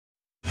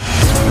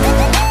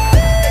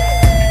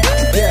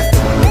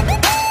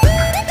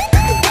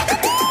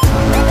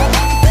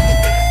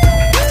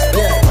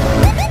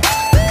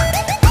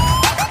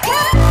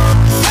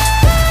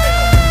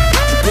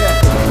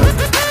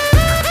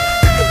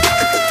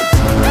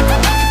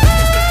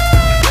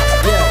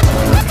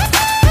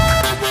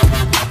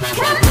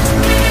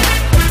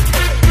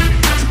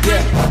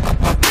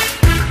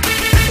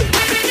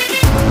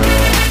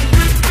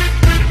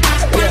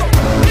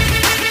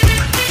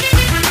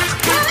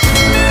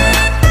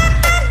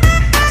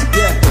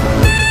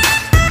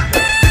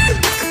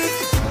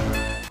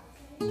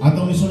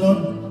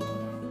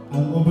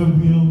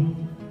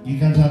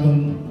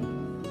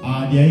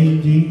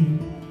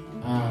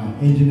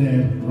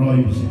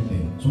more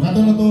discipline. So nato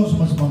na to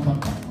sumasabang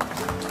pagka.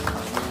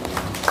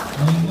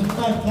 May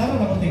buntag, klaro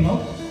na konting, no?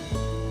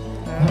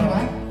 Klaro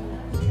na?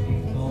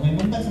 So may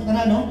buntag sa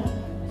tanan, no?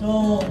 So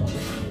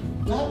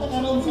lahat na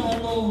karoon sa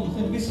atong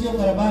Serbisyo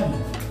Caraban.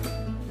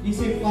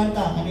 Isip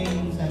kanta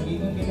kaning sa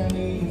gingon ni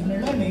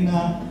Engineer Learning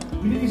na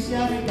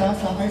beneficiary ka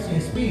sa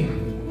RCSP.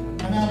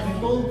 Kana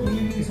Control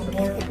Community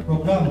Support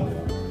Program.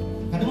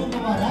 Kadungog ka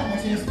ba na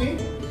RCSP?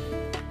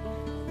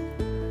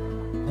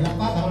 Wala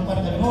pa, karon pa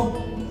na kadungog.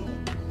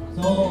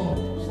 So,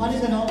 ano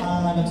siya, no?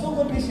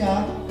 Nagsugod ni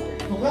siya,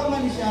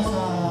 programa ni siya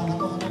sa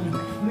atong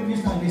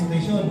previous na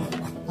administration.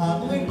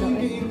 Tuwing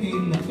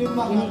 2018,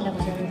 nagfirma ang atong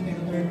Presidente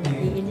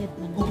Duterte.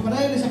 Kung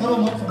panayon na siya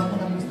karon, no, sa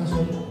atong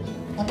administrasyon,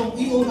 atong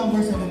EO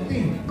number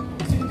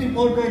 17, Executive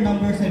Order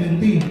number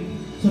 70.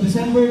 So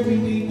December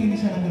 2018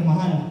 siya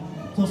nagpirmahan.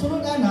 So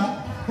sunod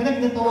ana, kanang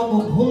ginatawag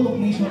og whole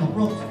of nation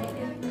approach.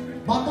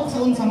 Batok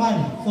sa unsa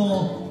man. So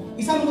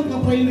isang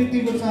mga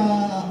priority ko sa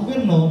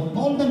gobyerno,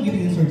 maundang gid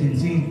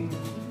insurgency.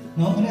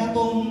 No, kani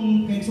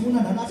atong kay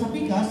sumuna na nasa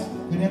Pikas,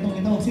 kani atong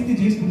gitawag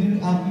CTGs,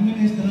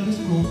 Communist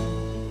Terrorist Group,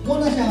 mo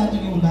na siya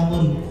atong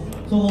iundangon.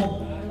 So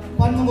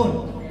paano mo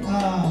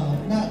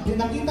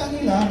nakita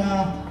nila na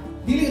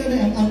dili ra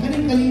ang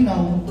kaning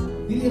kalinaw,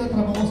 dili ra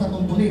trabaho sa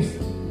atong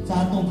pulis,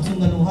 sa atong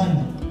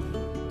kasundaluhan.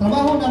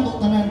 Trabaho nato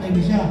tanan kay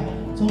siya.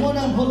 So mo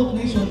nang whole of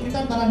nation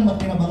kita tanan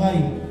magtinabangay.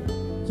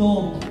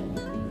 So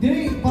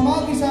dili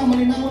pamaagi sa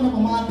malinaw na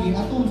pamaagi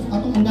atong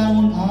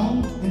undangon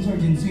ang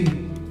insurgency.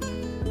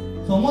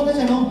 So mo na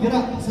siya, no,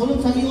 dira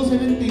sulod sa EO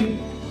 17,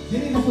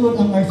 dili nasulod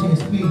ang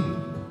RCSP.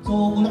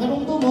 So kung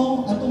nakanungto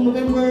mo atong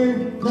November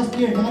last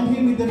year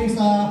nanganhimi diri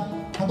sa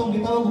atong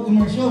gitawag og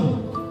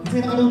immersion. Kasi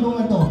nakanungto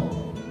na to.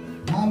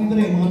 Kami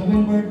diri mga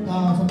November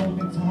sa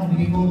tungkol sa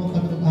hindi ko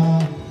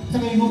sa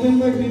kay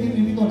November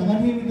 2022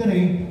 naganhimi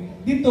diri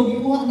dito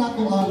gikuha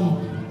nato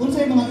ang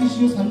unsay mga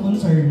issues and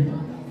concern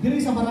diri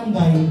sa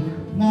barangay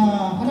na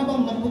ano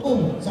bang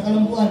nagpukong sa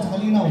kalambuan sa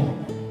kalinaw.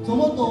 So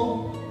mo to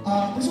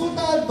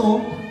resulta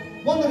to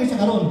wa na rin siya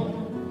karon.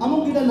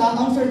 Among gidala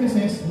ang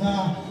services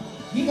na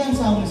gikan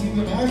sa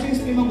munisipyo kay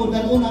RCSP man gud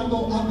dalo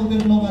nato ang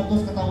gobyerno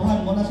ngadto sa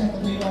katawhan mo na siya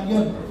katuyuan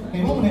yon.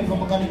 Kay mo man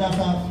propaganda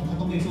sa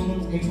atong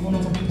isunod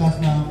sa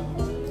Pikas na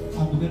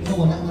ang gobyerno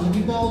wala na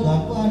nagitaw,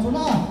 dapat so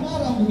na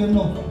ang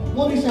gobyerno.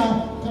 Mo ni siya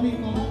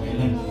kani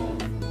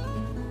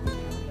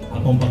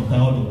akong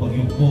pagtawag og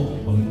pagyugpo,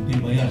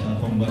 pagtibaya sa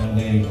atong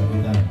barangay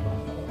kapitan.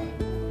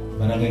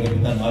 Barangay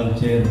kapitan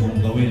Alcher kung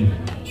gawin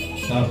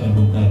sa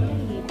buntag.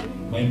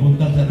 May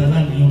buntag sa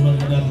tanan yung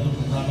mga dapat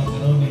programa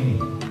karon ni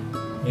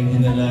ang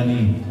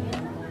hinalani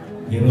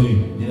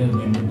Heroy, dili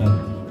may buntag.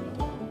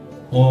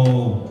 O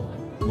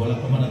wala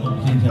pa man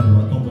atong presensya,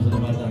 atong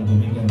pasalamatan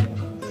gumikan.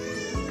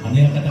 Ano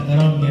yung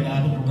katakaroon kaya na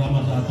atong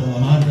programa sa atong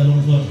amahan sa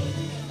lungsod.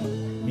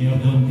 Mayor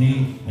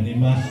Dondi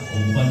Animas o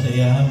bukan sa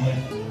iyahang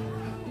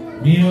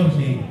Mayor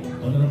si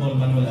Honorable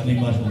Manuel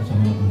Animas at sa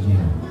mga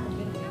konsino.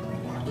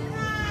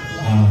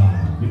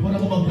 Before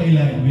ako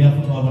magpailan, we have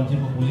to our chief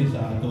of police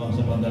sa ato ang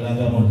sa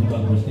Pandalaga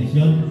Municipal Police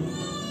Station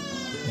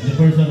in the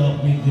person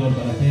of Major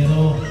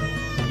Balatero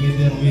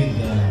together with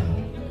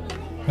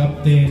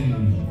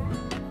Captain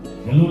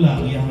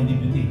Galula, ang iyahang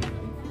deputy.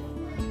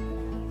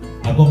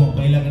 Ako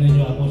magpailan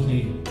ninyo, ako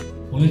si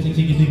Police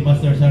Executive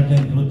Master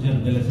Sergeant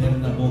Roger de la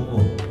Serna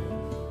Boco.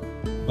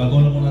 Bago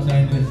lang muna sa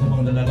address sa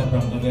mga dalaga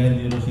from Cagayan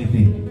de Oro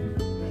City.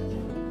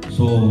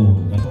 So,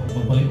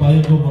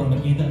 magpalipayon ko, parang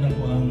nakita na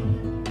ko ang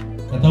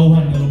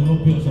katauhan na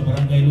lumulupyo sa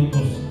Barangay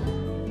Lucos.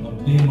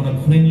 Hindi mo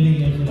nag-friendly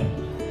yan sila.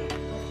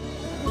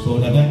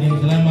 So, dagan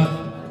niyang salamat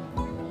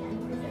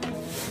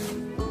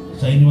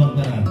sa inyong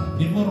tanan.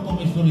 Before ko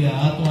may istorya,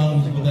 ato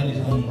ang sigutan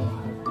isang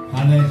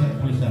hanay sa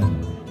kapulisan.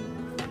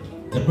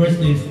 The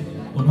first is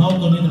on how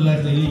to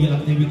neutralize the illegal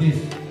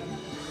activities.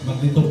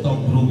 Magditok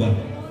taong druga.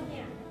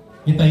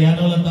 Kita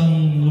yano lang tang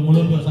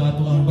lumulupyo sa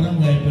ato ang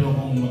barangay, pero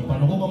kung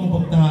paano ko mo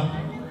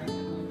pagtaha,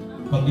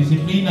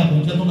 pagdisiplina,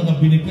 kung siya itong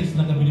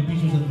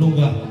nakabenepisyo sa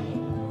druga,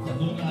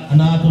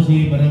 ana ato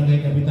si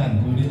barangay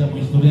kapitan. Kung dito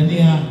mo istorya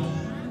niya,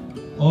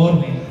 or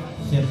ni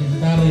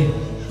secretary,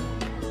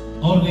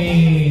 or ni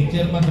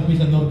chairman sa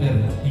peace and order,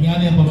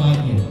 ingani ang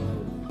pamaagi.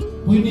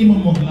 Pwede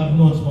mo mag-lab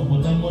notes,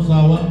 mapuntan mo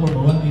sa 1 or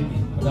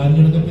 180. Padaan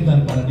nyo ng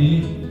kapitan para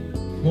dili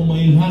mo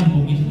mailhan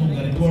kung isa itong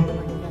report.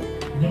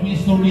 Yung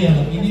istorya,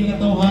 hindi nga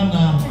tauhan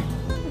na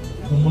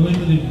tumuloy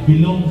ko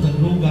bilong sa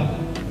druga.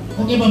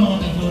 Okay ba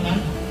mga kaisunan?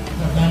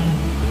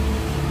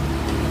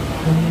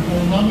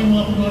 Kung namin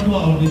mga pagdadwa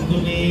o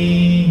dito ni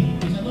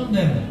peace and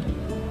order,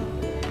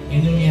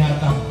 inyong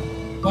ihatang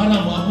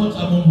para maabot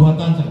sa among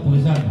buhatan sa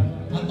kapulisan.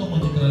 Ato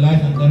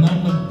mag-neutralize ang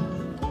ganang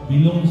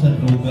bilong sa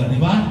druga,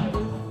 di ba?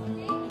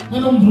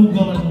 Anong druga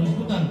man itong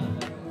iskutan?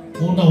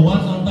 Una,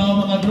 once ang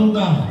tao mga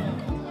druga,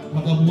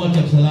 makabuhat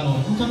siya sa laon.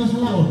 Kung saan sa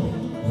laon?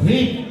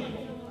 Rape.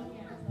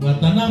 Mga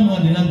tanang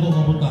mga dinanggo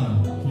kabutang.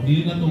 So,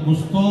 hindi na ito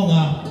gusto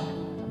nga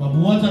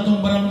mabuhat sa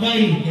itong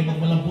barangay. Kaya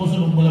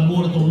magmalampuson o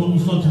malambur itong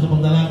lungsod sa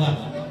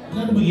Pagdalaga.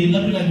 Ano bigyan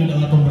lang yun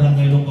ang itong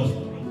barangay lungkos.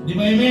 Di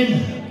ba, amen?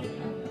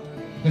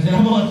 Kasi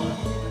ramot.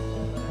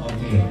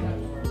 Okay.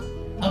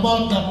 Ang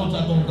about na po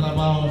sa atong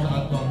trabaho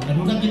sa atong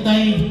kaduna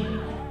kitay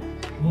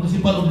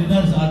municipal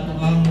ordinance sa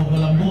atong ang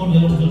Magalambon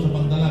nga lungsod sa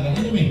Pangdalaga.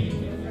 Anyway,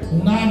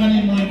 kung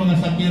naaganin mo yung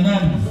mga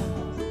sakyanan,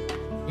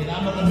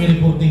 kailangan kang may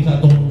reporting sa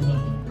atong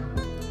lungsod.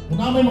 Kung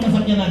na may mga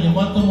sakyanan, yung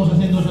wato mo sa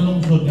sentro sa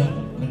lungsod nga,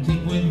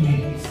 nag-checkpoint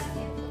me,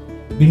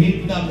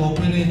 binit ka,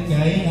 cooperate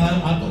kay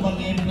ato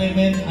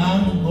mag-implement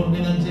ang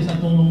ordinances sa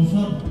atong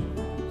lungsod.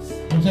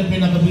 Kung siyempre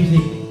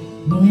pinaka-basic,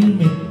 no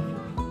helmet.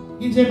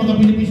 Kinsay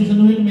makapinipisyo sa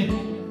no helmet?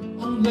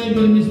 Ang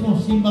driver mismo,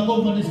 simba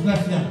ko,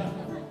 manisgrasya.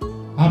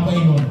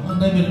 Apainon,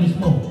 ang driver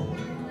mismo.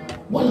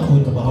 Wala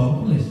ko yung trabaho ang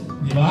pulis.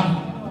 Di ba?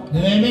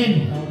 Di ba, amen?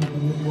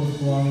 Pag-report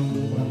ko ang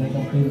barangay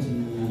captain si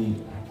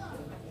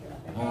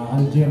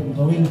Alger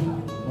Butawin.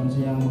 Kung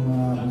siyang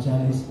mga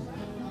consyalis.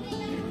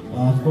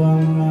 Ito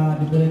ang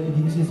different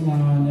agencies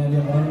mga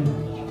nariya karon.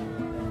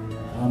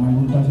 May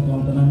buntang sa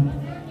tuwang tanan.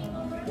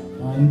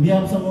 In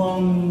behalf sa mga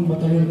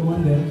battalion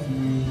commander, si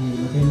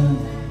Lieutenant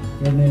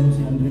Colonel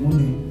si Andre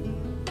Muni,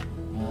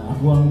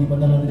 ako ang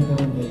ipadala dito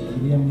karon kay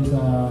William sa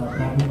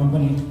traffic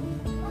company.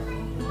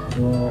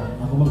 So,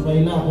 ako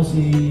magpaila, ako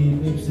si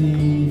FC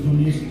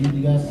Julius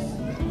Gidigas,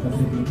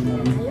 Captain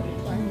Nabi.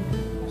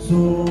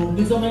 So,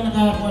 dito may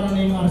nakakuha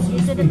na yung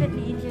RCSP.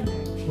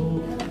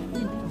 So,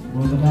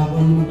 kung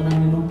nakakuha naman ka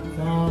namin, no?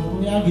 Sa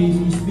Kuyagi,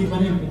 si SP pa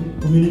rin,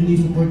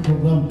 Community Support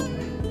Program.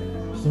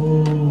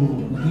 So,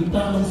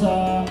 nakita lang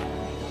sa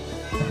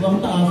tuwang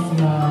taas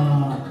na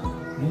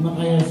hindi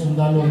makaya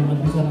sundalo ang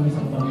magbisa ng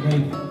isang barangay.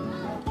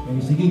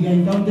 Kaya sige,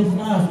 encounter sa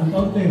taas,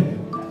 encounter.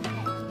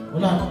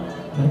 Wala.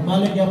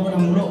 Nagbalik ako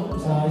ng mulo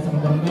sa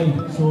isang barangay.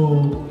 So,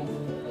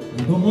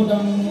 nagtungkod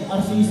ang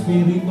RCSP,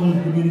 Regional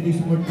Community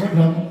Support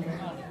Program.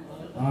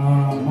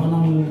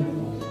 Manang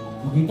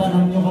makita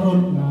na ninyo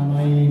karon na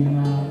may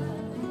mga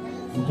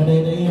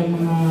magkadaday ang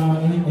mga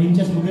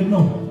agencies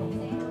gobyerno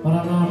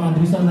para na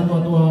maadresan na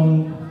ito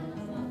ang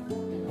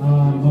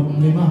mga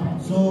problema.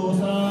 So,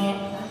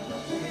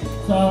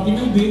 sa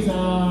kinaibi, sa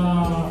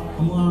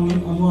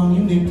amuang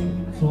unit,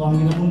 so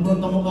ang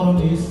ginakonfronta mo karon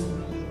is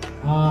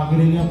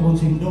guerrilla front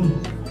syndrome.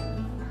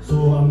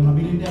 So ang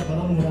nabilin niya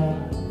karon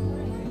nga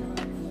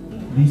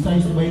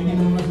di-size 20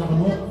 na mga sa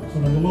kabuk.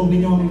 So nagumog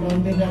ninyo ang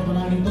encounter niya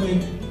panangin to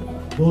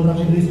doon ra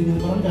kay dressing yung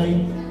barangay.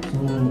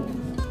 So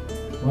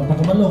wala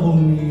kabalo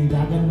kung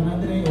dagan man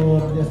natin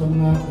or diya sa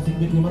mga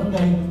sikbit ng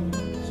barangay.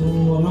 So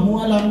ang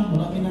amuha lang,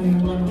 wala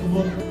pinanginulan ng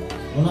ibot.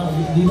 Wala,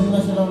 di na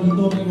sila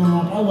dito ng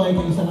mga kaaway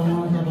kay isa lang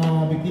mga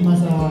nakabiktima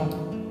sa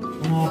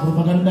mga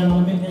propaganda ng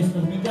amin kay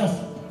Sir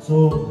Bigas.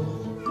 So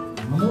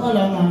manuwa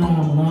lang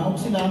manaog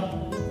sila,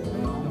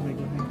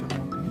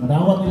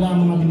 madawat nila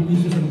ang mga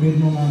benepisyo sa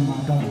gobyerno ng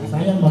mga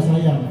sayang ba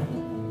sayang.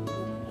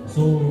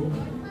 So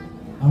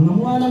ang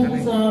namuha lang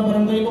sa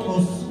Barangay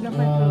Locos,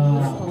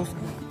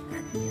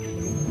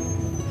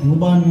 ang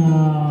uban nga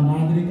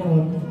naadiri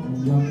karon,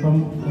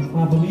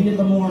 nagpapabilit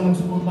ang mga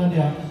nagsuporta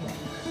niya,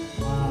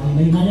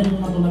 hinayan mo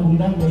na ito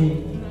nagundang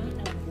kay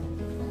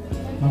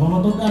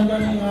napamatutan ka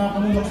ng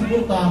kami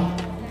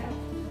magsuporta.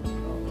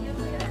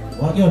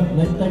 Wag yun,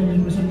 lifetime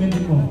imprisonment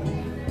mo.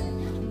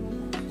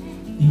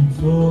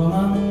 So,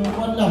 ang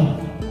kuwan lang,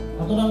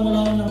 ato lang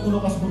wala ng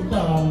tulo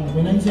kasulta, ang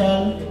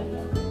financial,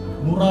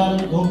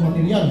 moral, o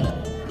material.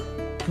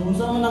 So,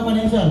 saan man ang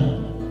financial?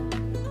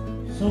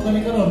 So,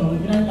 kani karon,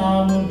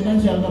 ang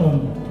financial karon,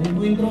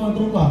 encuentro ang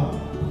trupa.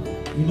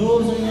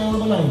 Idol sa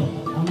inyong balay,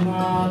 ang mga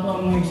ito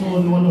ang mga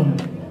igsoon walon.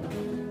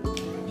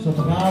 So,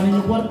 tagaan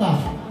ninyo kwarta,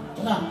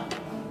 wala,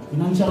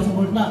 financial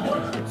support na.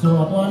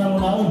 So, ato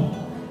ang mulaon.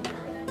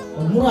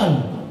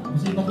 Moral,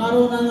 kasi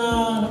nagkaroon ng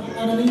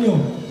nakita na ninyo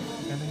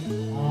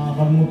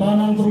kamutan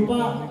ng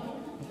trupa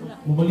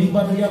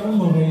mabaliban na ako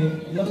mo kay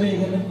labi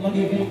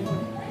lagi kay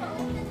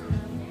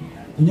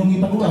inyong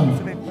itaguan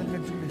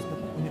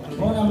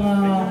o ang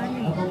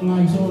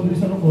akong isuon rin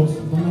sa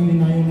Locos ito nang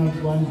hinayon ng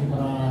kuwan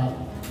para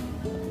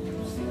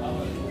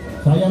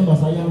sayang ba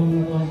sayang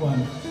ang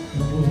kuwan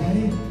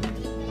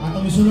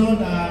atong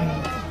isunod ang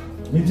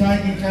mensahe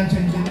kay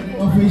Cancer Engineering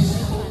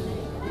Office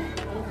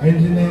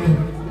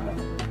Engineer.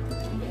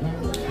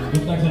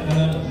 Dugtag sa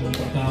tanan ng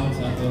pagtawag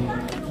sa atong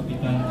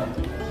kapitan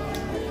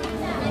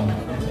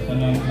sa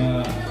tanan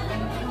nga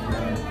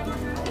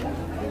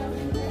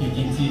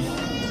agencies.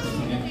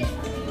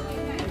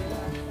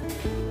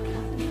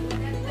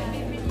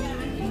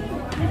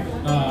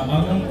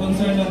 Ang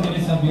concern lang diri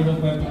sa Bureau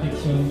of Fire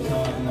Protection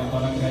sa mga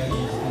barangay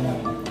is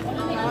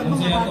kung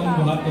sa atong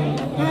buhaton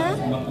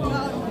sa bako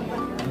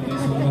diri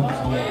sulod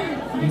so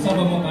kung sa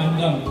ba mo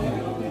kaandam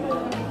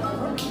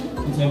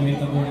kung sa may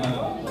tabo nga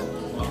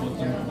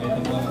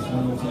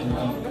sa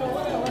inyo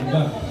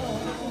lugar.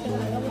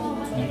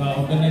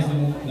 Naka-organize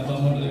yung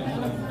nabamon lang yung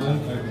pagkakuan,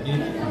 fire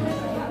brigade.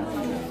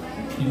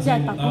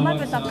 Set, pag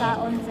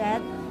kumapagkakaon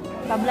set,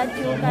 pa-blood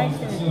sugar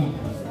set.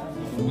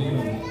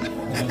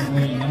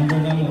 May number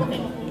lang mo.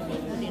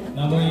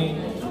 Namoy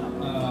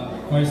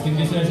fire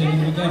extinguisher sa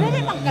inyong lugar.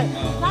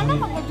 Nana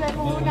mag-drive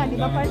mo muna, di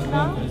ba first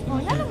round?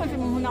 Nana mag-drive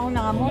mo muna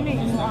nga muna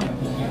yung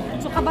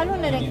so kabalo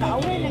na rin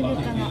ka-away na yun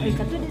ka nga. Ay,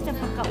 katulad sa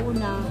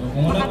pagkauna.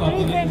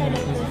 Maka-trigger na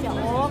rin ko siya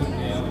off.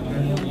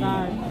 Yung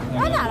guard.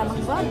 Ano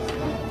naman ba?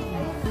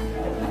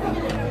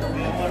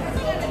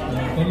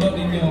 Tulo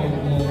ninyo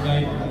mo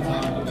guide kung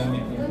saan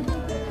magamit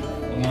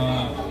yung mga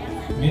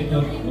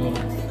method o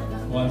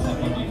kuwan sa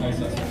pag-ikay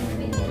sa sunod.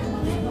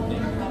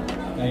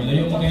 Kaya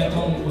layo mo kaya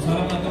itong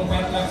usaran na itong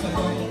petrack sa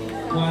itong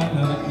kuwan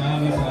na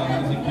sa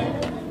munisipyo.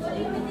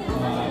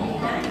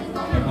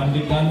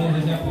 500 gallon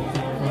na siya kung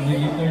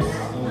 400 liters.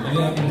 So, dali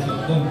natin sa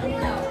doon.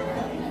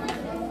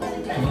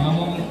 So, mga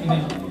mong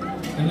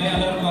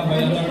kinay-alarm mga by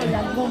alarm.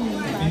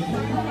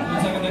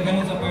 Isa ka na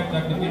ganun sa fire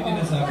truck, depende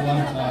na sa kuwan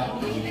sa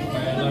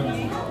fire alarm.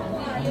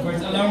 Ang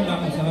first alarm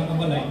lang, isa lang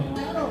kabalay.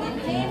 So,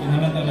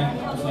 kinalata lang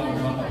sa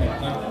mga fire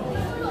truck.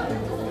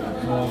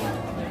 So,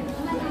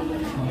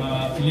 mga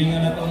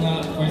silingan na itong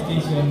fire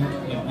station,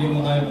 lagyo mo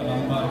kayo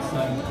ng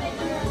barisan.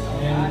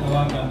 Ayan,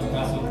 tawagan,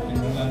 kaso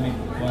tinulamin,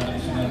 kuwan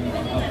additional na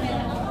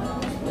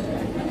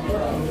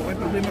may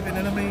problema ka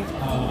na may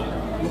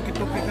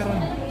luki-tuki ka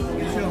ron.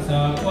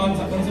 Sa kuwan,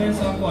 sa concern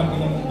sa kuwan,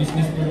 kung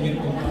business permit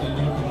kung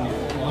pagdalyo permit.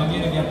 Kung agi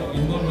nagyapon,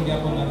 involve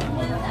nagyapon na ng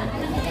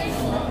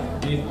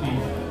DFP.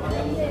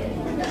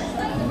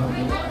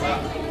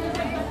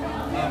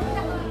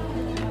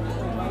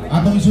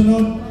 Atong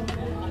isunod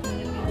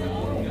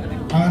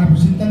ang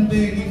representante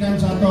gikan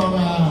sa atong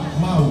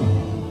MAU.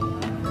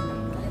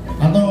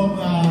 Atong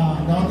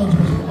dawaton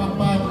sa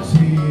pagpapag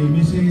si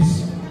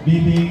Mrs.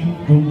 Bibi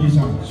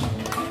Gumbisanch.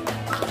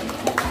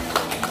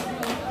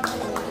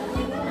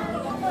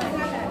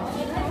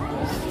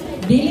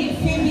 Dili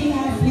Phoebe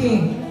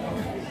Hafi.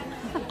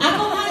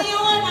 Akong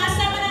hayungan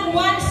asa man ang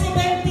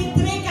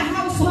 173 ka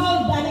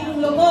household aning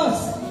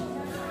lubos.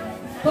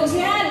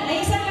 Konsyal,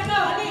 ay isang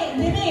lakaw,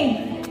 ali, dili.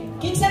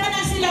 Kinsa man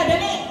na sila,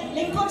 dali.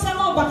 Lingkod sa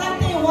mo,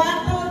 bakante 1, 2,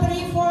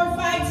 3, 4,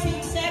 5,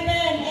 6,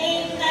 7,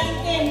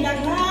 8, 9, 10.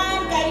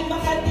 Daghan kay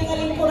bakante nga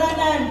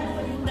lingkuranan.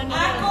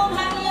 Akong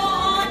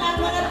hayungan ang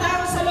mga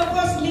tao sa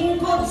lubos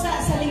lingkod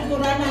sa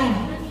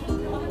lingkuranan.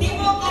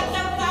 Tibok at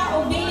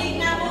tao, dili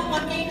na mo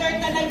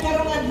makikita na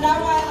karong adlaw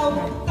o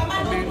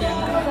taman mo siya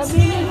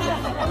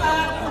pa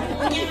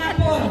kanyang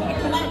hapon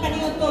taman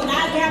paniuto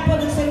naghapon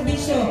ng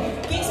serbisyo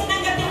kinsa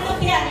nang gatindot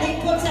diha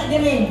lingkod sa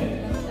diri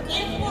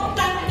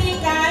importante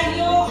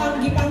kayo ang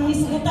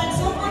gipanghisgutan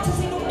sugod sa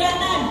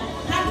sinugdanan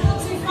hangtod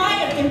si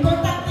fire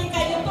importante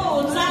kayo to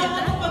unsaon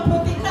man to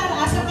pagprotektar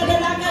asa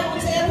kadalagan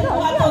kung sa iyang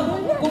buhaton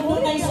kung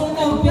dunay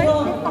sunog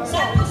pero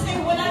sa to say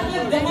wala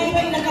niyo gamay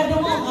ray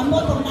nakadungo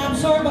amot og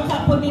na-absorb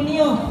ka po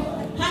ninyo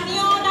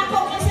hangyon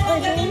ako kasi nang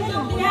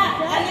gatindot diha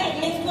ali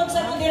lingkod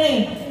sa mo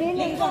diri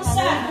lingkod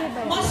sa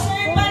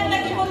maserban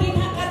lagi mo din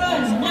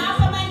karon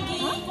naapa may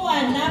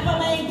giikuan naapa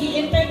may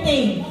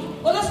gi-entertain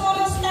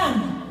ulos-ulos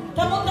lang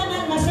kamo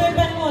tanan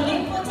maserban mo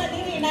lingkod sa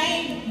diri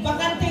nay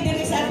bakante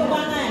diri sa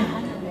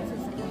atubangan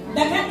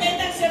daghan kay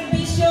tag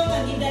serbisyo nga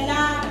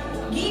gidala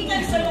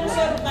gikan sa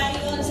lungsod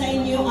payon sa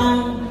inyo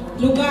ang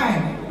lugar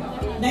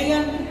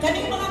dayon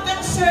kaning mga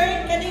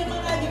concern kaning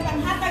mga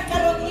gipanghatag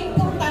karon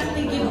importante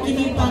gid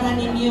kini para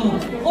ninyo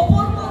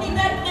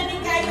oportunidad na ni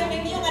kayo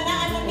ninyo nga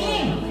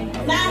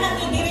naa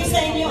nami diri sa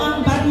inyo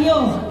ang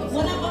baryo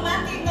muna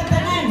pamati ta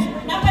tanan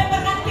napay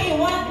bakante 1,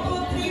 2,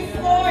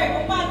 3,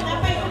 4 upat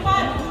napay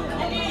upat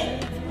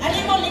ali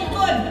mo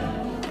lingkod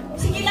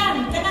sige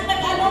lang kanang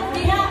nag-alok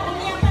diha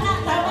unya pa na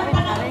tawag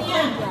pa na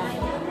unya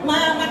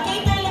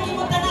ma-cater lagi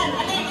mo tanan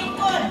ali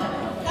lingkod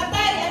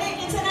tatay ali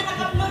kinsa na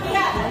naka-upload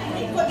diha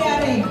lingkod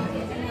yari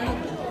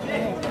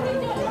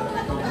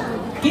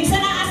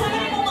kinsa na asa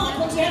man mo mga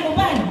konsyel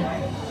uban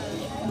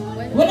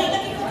wala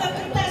lagi ko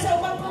kakita sa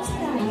ubang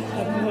konsyel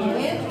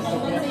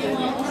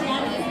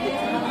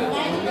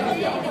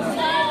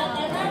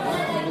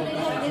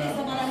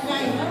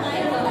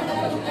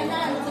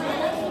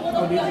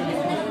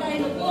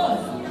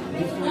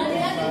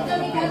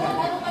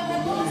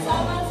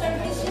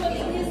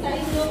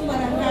So, ang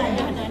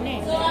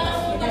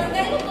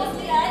barangay Lukos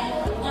ay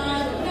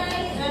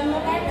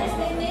partners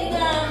din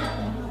nila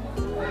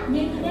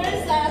members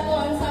sa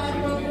ato sa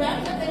program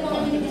sa mga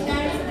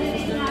beneficiaries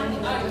din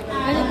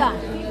Ano ba?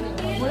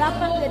 Wala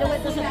pang ginawa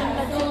ito sa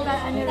tungkad-tungkad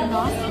ano rin,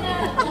 no?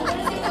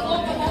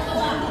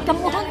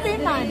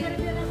 Kamuhuntinan.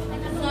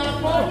 sa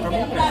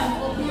program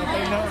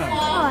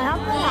Oh,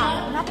 napa na.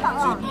 Napa,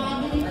 oh.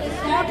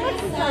 Napa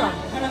sa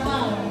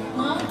Caraban,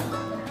 no?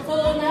 So,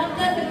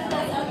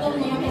 nakakadagdag sa atong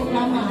mga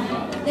programa.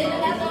 Then,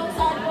 ang atong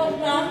sa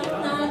program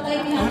na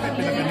tayo niya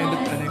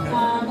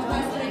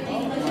bakas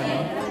tracking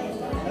machine.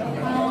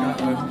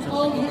 O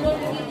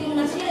relocating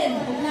machine.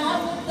 Kung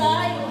naabot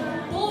tayo,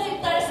 2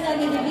 hectares na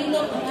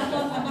ginibilog ang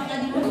atong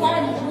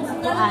abakadibuhan.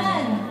 Kumusta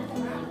naman?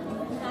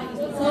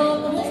 So,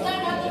 kumusta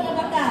ang atong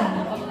abakan?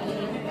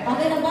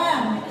 Okay na ba?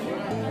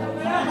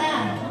 Tara na.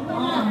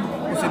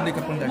 Posible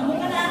ka pundak. Ano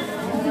ka na?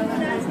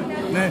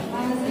 Ne.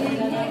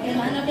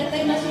 Kailangan na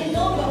tayo machine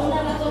no? Kauna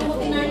na itong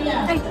mutinarya.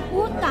 Ay,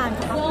 utan.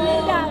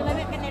 Kapila.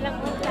 Labi ka nilang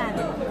utan.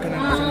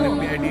 Kanang sa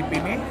PIDP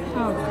ni.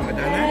 Oh.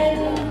 Madana.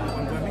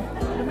 Ang kami.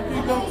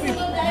 Ikaw ko eh.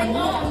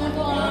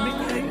 Mami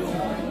kayo.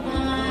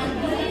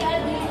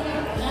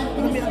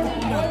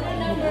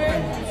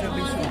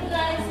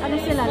 Ano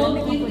sila? Labi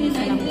ka po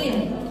sila.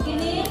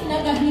 Kini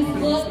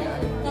nagahisgot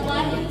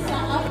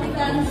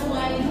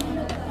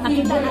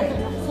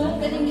So,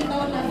 kaning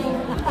gitawag na ito,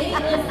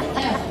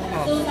 ASF.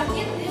 So,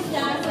 sakit din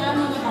siya sa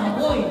mga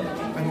baboy.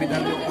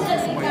 Kadili din siya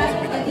sikat,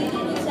 kadili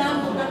din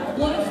siya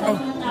magkakuboy sa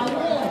mga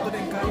tao.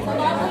 Sa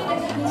baboy na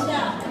din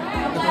siya.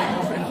 Kapag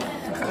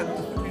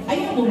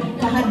ayaw mo,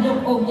 kahadlok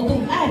o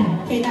butugan.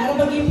 Kaya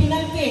naarabag yung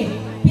pinalki.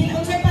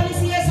 Pinaunsay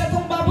palisiya sa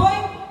itong baboy,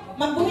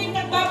 magbuhin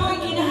ng baboy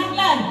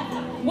kinahanglan.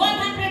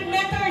 100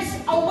 meters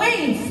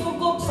away,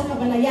 sugok sa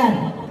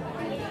kabalayan.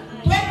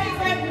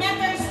 25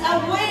 meters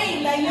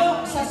away,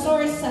 layo sa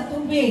source sa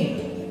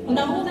tubig.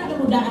 Unang-una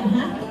namudaan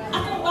ha?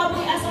 Akong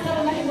baboy asa ka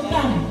rin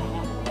nahimutan.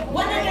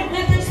 100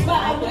 meters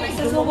ba away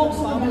sa sugok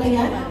sa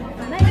kabalayan?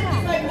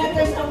 25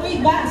 meters away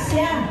ba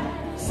siya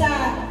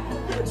sa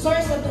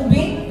source sa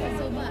tubig?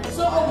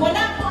 So,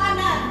 wala po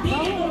ana, di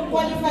mo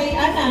qualify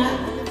ana,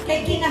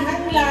 kay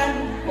kinahanglan,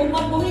 kung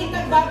magbuhit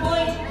ng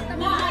baboy,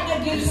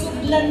 maanagil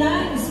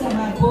sudlanan sa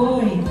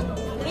baboy.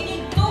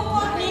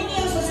 Inigtukot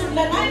ninyo sa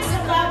sudlanan sa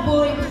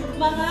baboy,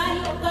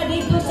 mangayo ka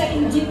dito sa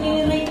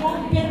engineering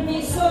ng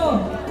permiso.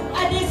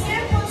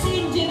 Adesem po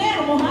si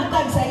engineer,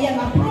 muhatag sa iyang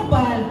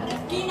approval,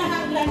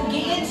 kinahanglan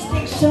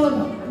gi-inspection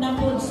na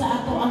po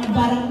sa ato ang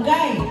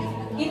barangay.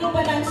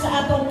 Inubanan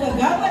sa atong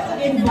kagawad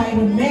ng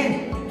environment.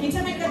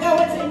 Kinsa may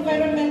kagawad sa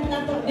environment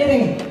na to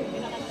dire.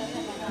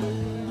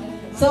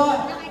 So,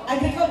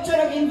 agriculture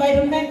of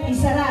environment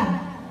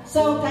isara.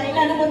 So,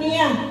 kailan mo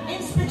niya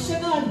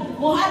inspeksyonon,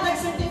 muhatag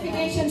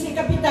certification si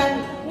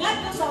kapitan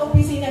ngadto sa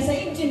opisina sa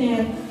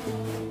engineer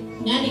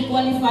nga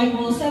ni-qualify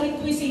mo sa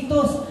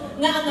requisitos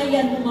nga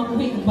angayan mo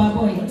mabuhi og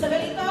baboy. Sa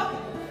ganito,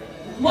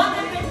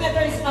 100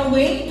 meters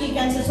away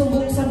gikan sa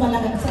subok sa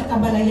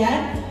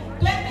kabalayan,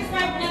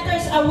 25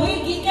 meters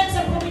away gikan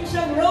sa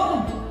provincial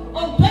road,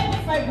 o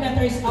 25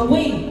 meters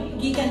away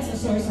gikan sa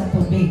source sa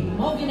tubig.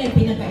 Mao ginay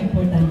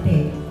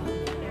pinaka-importante.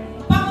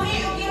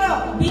 Pamuhi og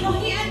iro,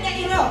 binuhian nga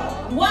iro.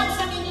 Once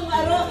ang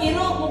inyong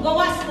iro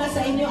mugawas na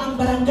sa inyo ang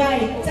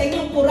barangay, sa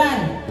inyong kural,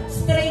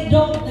 stray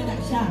dog na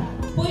siya.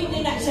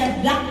 Pwede na siya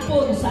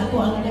dakpon sa ato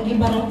ang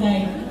naging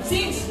barangay.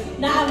 Since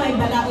naamay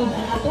balaod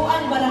ang ato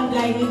ang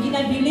barangay nga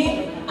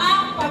ginabili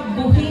ang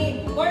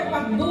pagbuhi or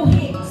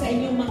pagbuhi sa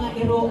inyong mga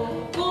iro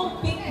kung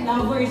pit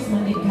lovers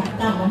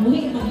manigata.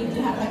 Mamuhi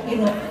manigata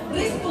iro.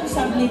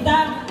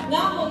 Responsibilita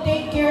nga mo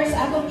take care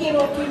sa atong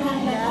iro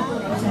kinahanglan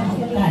ato sa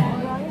hutan.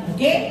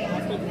 Okay?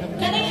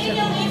 Kaning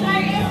inyong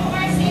MRF o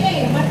RCA,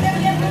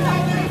 Material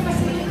Recovery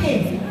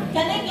Facility.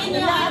 Kaning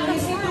inyong ang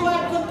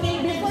residual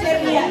containment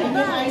area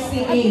inyong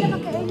RCA.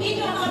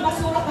 Inyong mga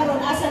basura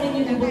karon asa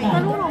ninyo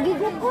nabutan?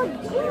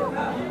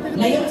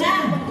 Layo na.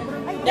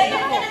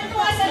 Dayon ka nang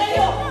tuwa sa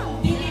layo.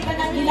 Dili ka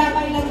nang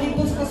gilabay lang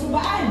dito sa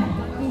kasubaan.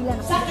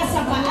 Sa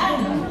kasabaan.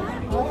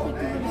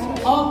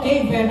 Okay,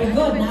 very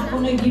good. Na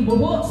ako na'y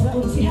gibuho sa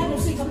konsihan o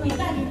si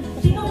kapitan.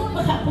 Sino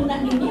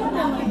makapunan ninyo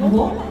na may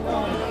buho?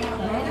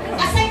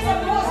 Aside sa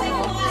buho sa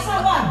inyong mga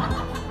asawa,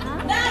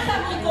 nasa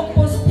may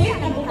compost pit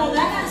na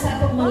butanganan sa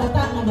atong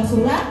malata na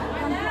basura?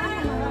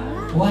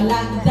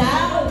 Walang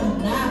daw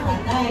na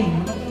patay.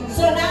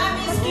 So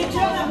namin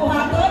schedule na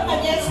buhaton,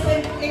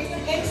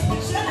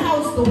 mag-inspection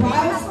house to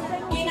house,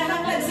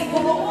 kinahanglan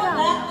siguro mo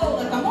na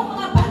ito, at ang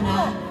mga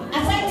pana,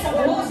 aside sa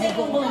buho sa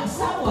itong mga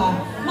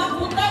asawa,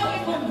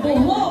 magbutang itong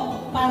buho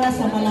para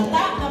sa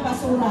malata na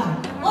basura.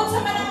 O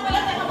sa manang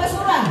malata na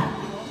basura?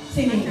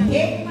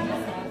 Sinigit?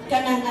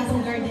 Kanang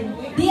atong garden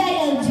boy?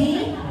 DILG,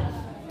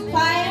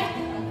 Fire,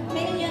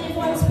 Main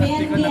Uniforms,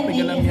 PNP, and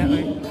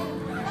AFP,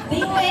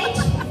 DOH,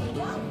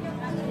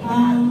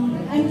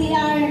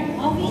 MTR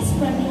Office,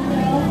 from the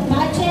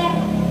budget,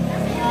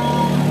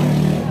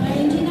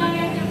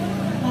 engineer,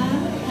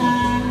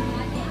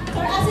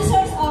 for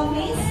assessor's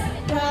office,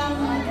 from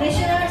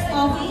treasurer's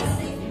office,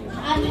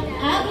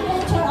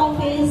 agriculture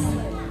office,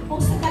 kung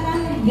sa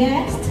kanang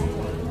guest,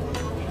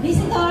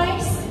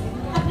 visitors,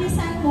 a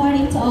pleasant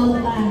morning to all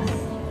of us.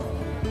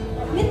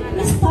 Let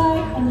me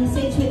start a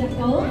message with a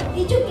quote.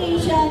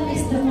 Education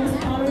is the most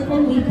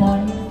powerful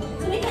weapon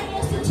so we can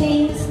use to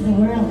change the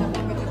world.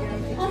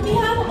 On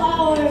behalf of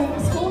our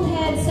school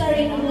head,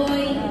 Sir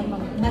Roy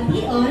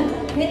Bation,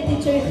 head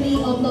teacher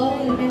 3 of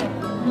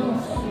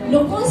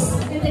Locus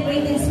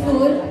Integrated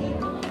School,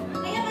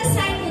 I am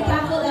assigned to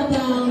tackle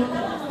about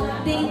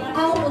the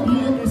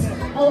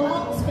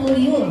out-of-school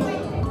youth.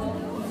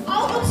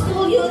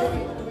 Out-of-school youth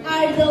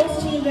are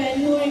those children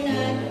who are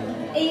not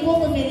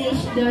able to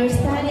finish their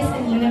studies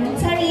in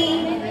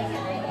elementary,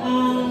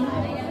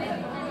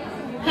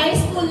 high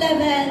school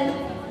level.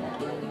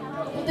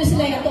 Ito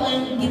sila ito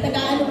ang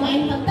gitagaan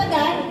lumayan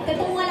pagtagan,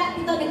 katong wala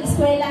ito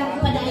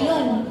nag-eskwela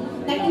padayon.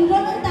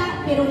 Nag-enroll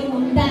ta, pero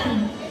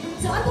limundang.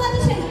 So, ato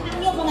siya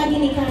ang iyong mga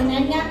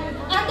ginikanan nga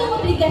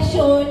atong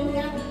obligasyon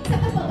nga sa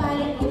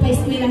kapabalik ko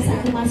pa-eskwela sa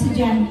atong mga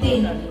estudyante.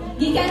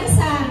 Gikan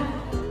sa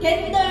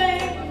kinder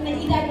na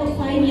edad mo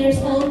 5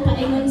 years old,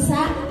 paingon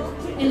sa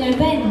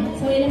 11.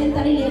 So,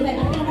 elementary level,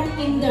 ako naman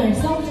kinder.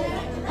 So,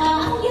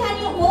 akong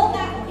gihanyo mo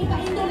nga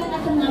ipa-indo lang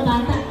atong mga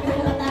bata,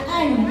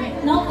 kabataan.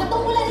 No?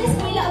 Katong mula na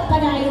eskwela o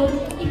padayon,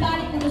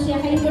 ibalik na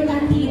siya kay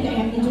importante yung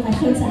kayang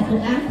edukasyon sa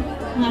atong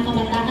mga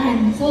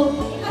kabataan. So,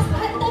 as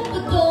handog ko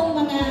itong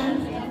mga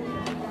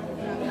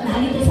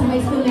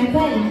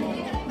school.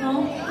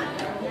 No?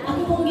 Ako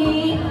pong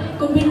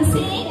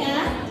i-convincing,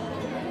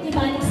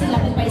 ibalik sila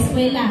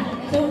pagpa-eskwela.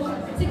 So,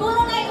 siguro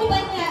nga yung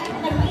uban nga,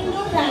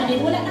 nagpa-indoor rabbit,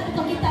 wala na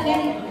kita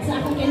gani sa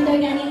akong kinder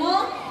gani,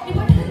 no?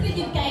 Importante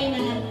yun kayo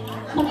na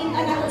makita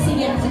na ko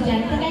siya sa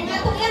dyan. Kaya nga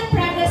itong yung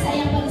progress ay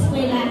ang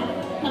pag-eskwela,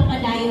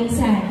 mapadayon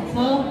sa.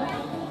 So,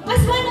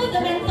 as one of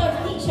the mentor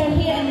teacher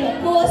here in the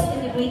coast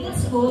integrated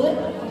school,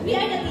 we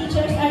are the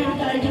teachers are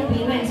encouraging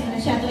parents na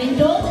siya to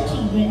enroll the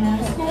children in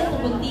our school to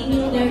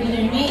continue their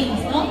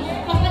learnings, no?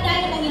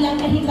 Mapadayon ang ilang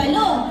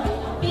kahibalo.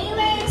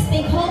 Parents,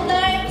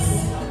 stakeholders,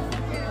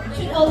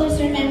 should always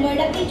remember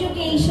that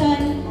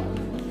education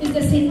is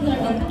the center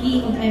of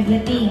key of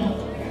everything.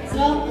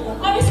 So,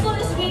 our school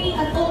is ready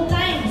at all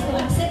times to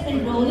accept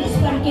enrollees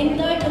from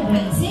kinder to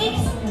grade 6.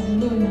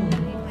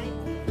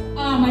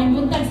 May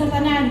buntag sa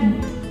tanan.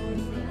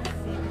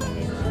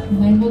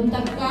 May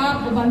buntag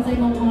ka, uban sa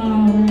imong mga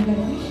barangay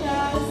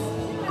officials.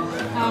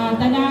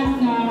 Tanan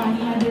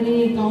nga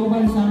dili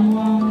kauban sa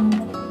among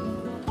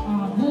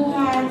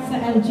buhat sa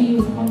LGU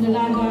sa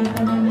Pangdalaga,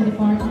 tanan nga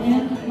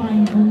department,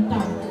 may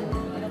buntag.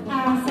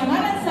 Sa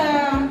ngalan sa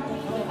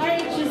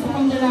RHU sa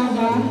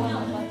Pangdalaga,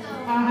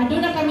 ado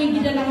na kami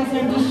gidala nga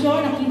serbisyo,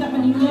 nakita pa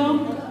ninyo.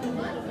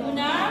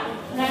 Una,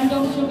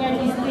 random sugar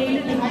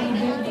estate,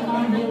 i-ibet,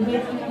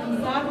 i-bilbet,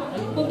 i-isa.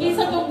 Kung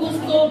isa itong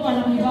gusto,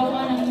 para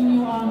mabawa ng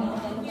inyong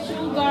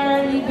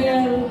sugar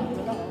level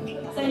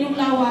sa inyong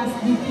lawas,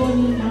 dito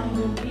ni ang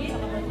bilbet.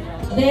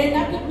 Then,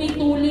 akot may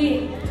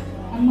tuli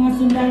ang mga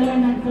sundalo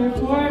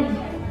nag-perform.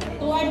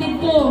 Tuwa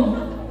dito,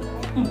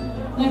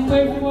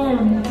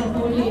 nag-perform sa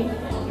tuli.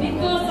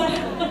 Dito sa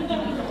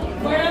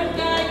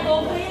barangay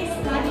office,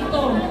 na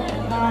dito.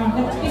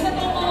 Isa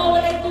itong mga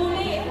walay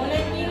tuli,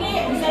 walay pili,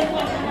 isa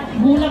pa,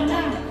 bulang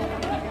na.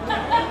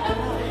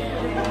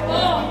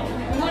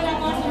 Wala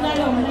mga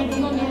sundalo, walay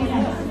tingong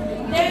ganyan.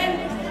 Then,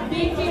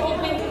 BP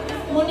open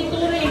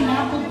monitoring,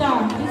 nakapunta.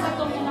 Isa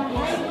itong mga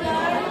high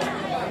blood,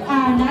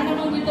 na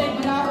naman dito ay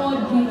pag-aod,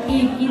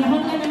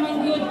 kinahanglan naman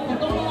yun,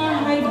 katong mga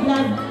high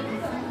blood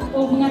o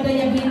mga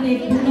diabetic,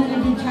 yun na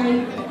nag-chay,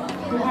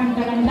 kuhan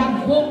ka ng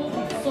logbook.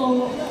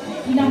 So,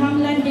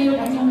 kinahanglan kayo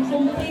ang yung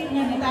complete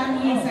na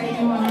detalye sa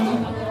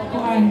inyong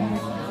kuhan,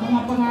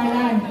 mga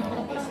pangalan.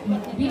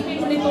 BP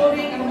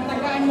monitoring, ang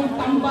matagaan mong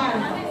tambal.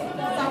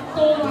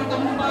 Sakto mga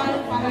tambal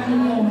para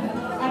ninyo.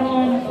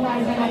 Aron,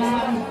 kuhan ka na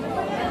lang.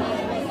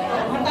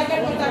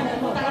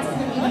 Mataas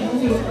na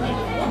inuwi.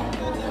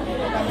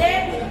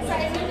 Then, sa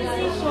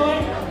immunization,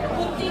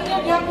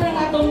 continue gapon ang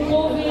atong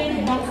COVID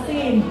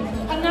vaccine.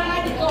 Ang naa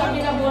dito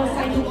available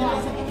sa inyo.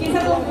 Kisa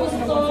kung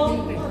gusto,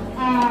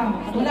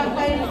 wala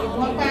pa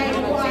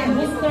kuan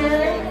booster,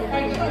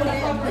 or wala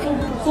pa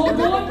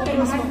subod,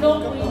 pero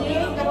hadlong pwede,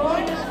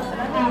 karon,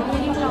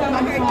 pwede mo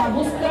ka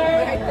booster.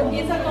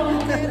 Kisa kung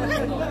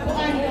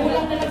kuan,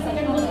 kulang na lang sa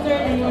booster,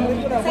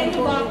 sa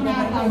inyo ba na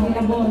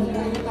available?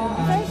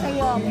 Okay,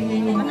 sa'yo.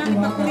 Anong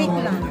pa-correct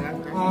lang?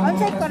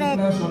 Okay, correct.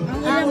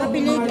 Ang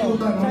mapiligo.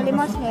 Sa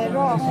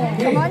limosnero.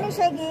 Kamali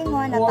siya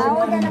gingon,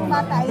 natawag na ng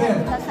bata ay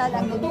kasal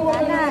ang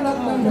ginganan.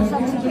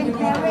 Subsequent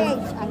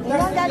marriage. Ang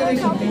ilang dalawang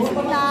sa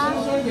opisina,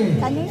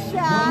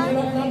 kanisya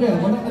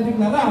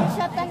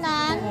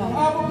tanan,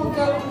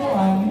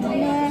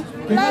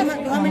 plus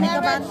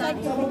marriage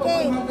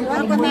certificate.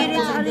 Ang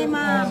marriage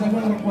alima.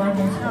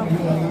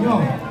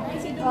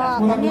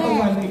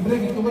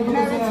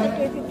 Marriage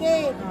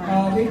certificate.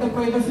 Data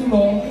privacy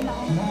law,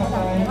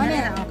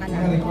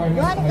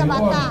 Doon ka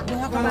bata.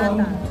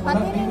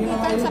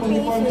 Patinindikan sa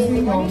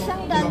PC, kung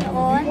siyang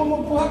danon,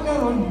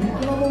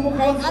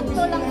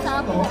 ato lang sa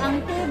ako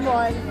ang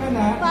keyboard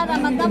para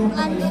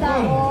mag-up-an siya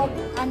o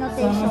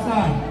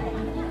annotation.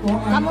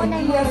 Amo na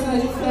yung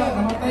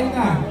namatay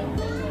na.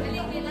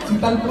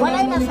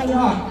 walay na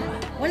sa'yo.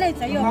 Walay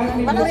sa'yo.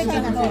 Walay siya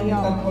na sa'yo.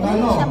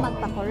 Hindi siya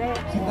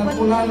magpa-correct.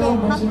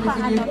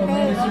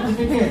 Magpa-annotate.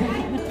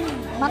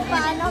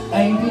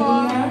 Magpa-annotate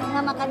mo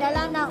na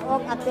makadala na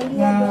og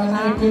apelyado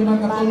ang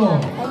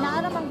bata. Ay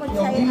naaraman ko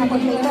sa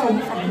application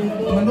sa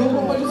TV.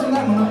 Manunong pa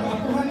sila, mga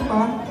kaapuhan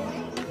pa.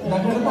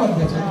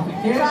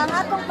 So ang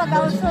atong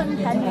pag-awson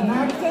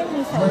kanina,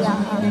 kemi sa iya.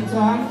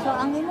 So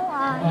ang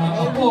hinua,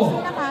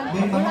 naman,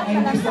 wala ka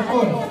lang sa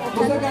ato.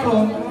 Kasi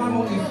karon ang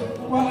amo is,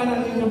 wala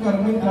na ninyo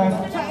karon class,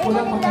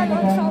 wala pa kayo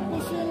sa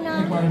opisina.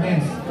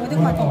 requirements.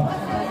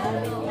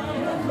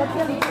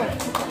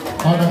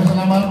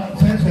 Salamat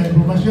sa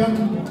informasyon.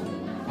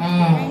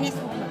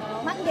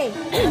 Monday.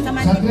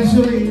 Sa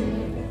treasury,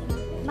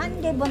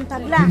 Monday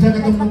buntag lang. isa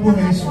katong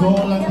mabuhes, go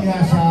lang niya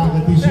sa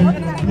t-shirt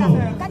ng blue.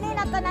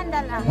 Kanina tanan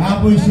lang.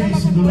 Napoy siya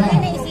isidula.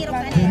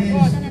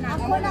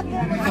 Ako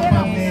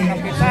Kapag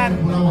ni Sir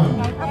Bulawan.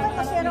 Ako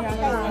kasiro ko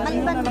tayo.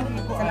 Maliban mo.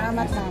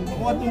 Salamat sa amin.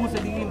 Kung ato mo sa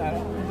diin,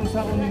 kung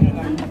sa inyo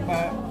lang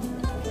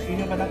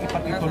inyo ka lang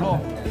ipatitulo.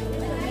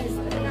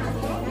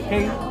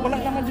 Kay wala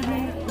naman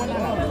din wala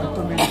na.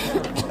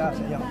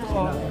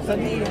 Sa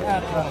diin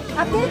at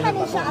Apil man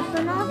ni siya ato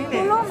no?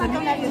 Tulo man ka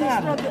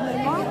na-registro din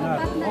mo?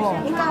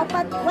 Ikaw pa,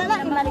 wala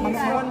ni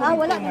ma-registro.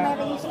 Wala ni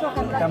ma-registro.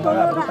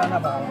 Tulo ra.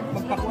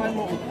 magpakuan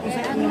mo isa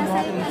yung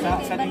buhaton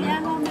sa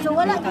diin. So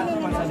wala kini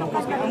ni mo sa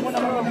Kaya amo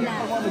naman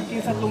magpakuan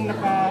kinsa tong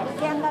naka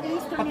Kaya ang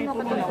na-registro ni mo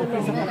patitulo na o ka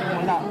kinsa pa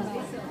wala.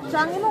 So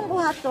ang imong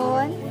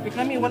buhaton,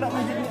 Kami wala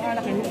man din yung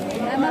anak eh.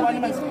 Wala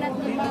naman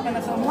dili ka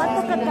na sa wato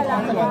kad ka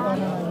lang ba?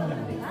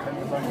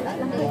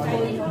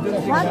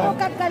 Wato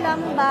kad ka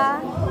lang ba?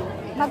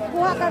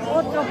 Magkuha kag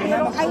otro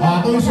pero ayaw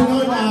Ito yung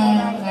sunod ang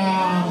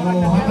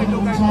buhaton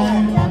ng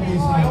usahay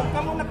pag-isa.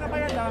 Kamo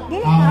nakabayad na.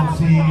 Dili na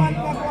Si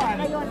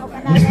ngayon o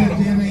kanang Mr.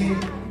 Jerry,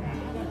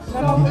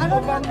 ano na ko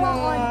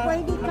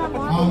pwede ka mo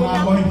ang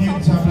appointed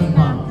sa Blood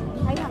Bank.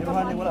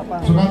 Wala pa.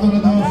 So kato na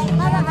daw.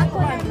 para ako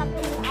na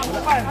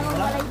ang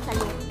walay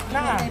salit.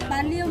 Na.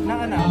 Na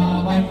na.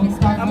 May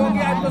contact Amo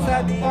giad ko sa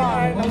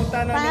DNR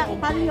nangutana ni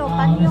Palyo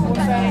kung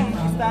sa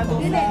estado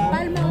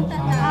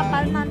sa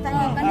palman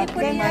tani kani po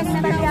diyan na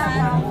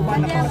balyama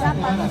kanya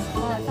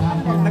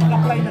dapat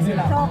nag-apply na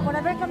sila. so kung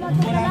ever ka mo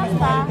sa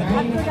lamba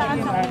ato daan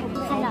sa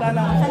opisina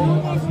sa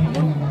lunes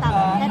buntag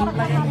kay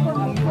pagkakapon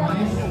mo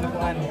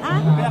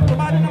Kaya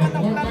kumano naman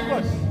ang plan ko.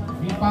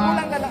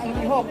 Kulang na lang ang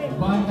lihok.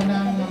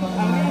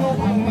 Ang lihok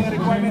ang mga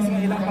requirements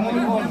ng ilang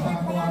pangalihon.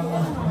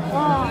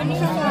 ano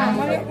siya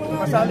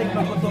Masalig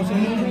na ko to sa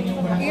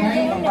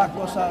ang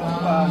bako sa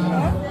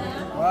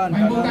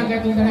May butang ka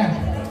itong tanan.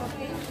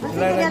 kasi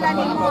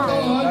kinalanin mo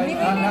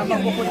naman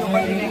ko po yung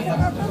paninig.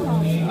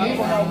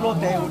 Ako na upload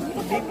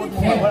dipot mo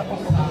wala ko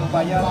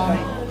bayad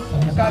kay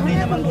nakadi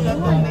naman ko lang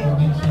ni.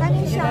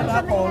 kani siya sa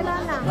may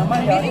kalana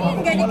Namaya. gani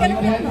ka naman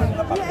mo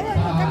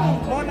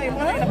Mo na yung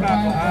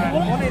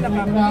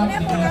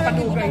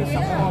nakapadugay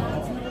sa ko.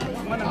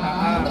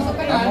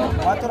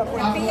 Water ako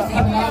yung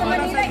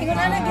Manila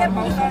inguna na gyud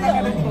po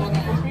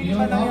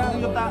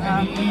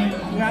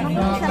nga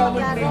ikaw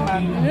will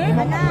payment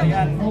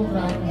yan.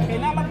 Kaya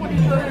naman po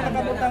dito yung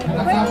nakabutang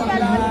pwede ka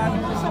lang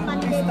sa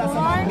Mandibor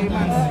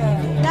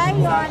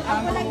dayon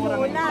ako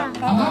nagdula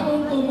Ang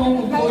among tumong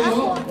kaya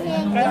upuyo,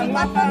 ako ang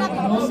bato na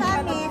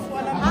kinusamis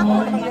ako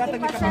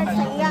nakipasal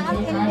sa iya ang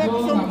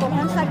indexing kung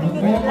ang sa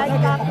ginigulay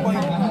ka so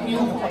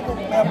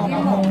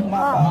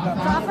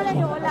ako na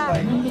niula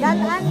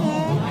dalan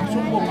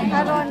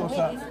karon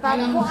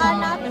pagkuan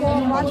ako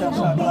wato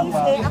ko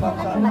busy ako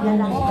na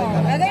madala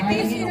Agay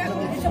busy na ako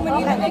sa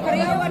Manila. Ay,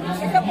 karayawan ko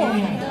sila po.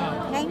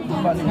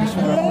 19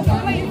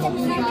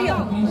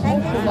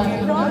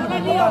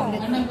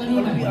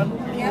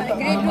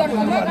 Grade 1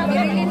 ko mga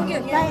kabirilin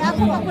yun. kaya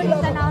ako makulit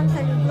tanawon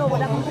sa libro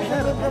wala kong sa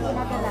libro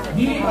ginadala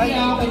dili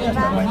kaya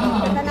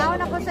kaya tanawon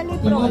ako sa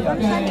libro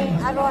kung saan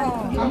aron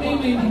kami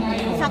may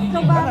nangayo. sakto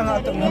ba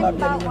Merlin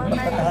ba or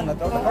Merlin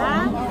ha?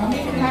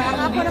 Ang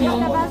ako na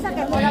pagnabasa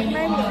kay Murag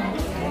Merlin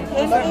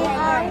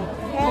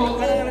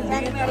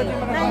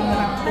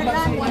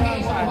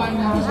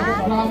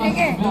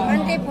Sige,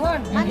 Antipon.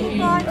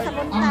 Antipon sa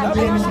buntag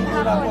ano lang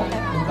hapon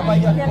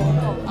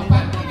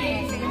Apat ini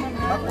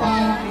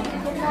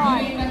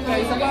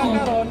kaya sa mga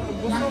karon,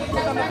 gusto ko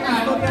na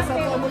mag-istorya sa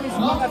mga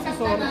munisipyo kasi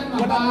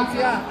wala mo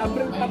siya.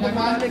 April pa po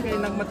mabalik kay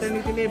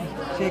nag-maternity leave.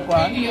 Si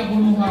Kwan, ini ang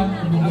buluhan.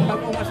 ang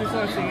bagong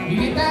asesor si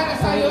Kita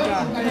sayo Sayoka.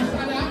 ang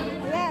kanisana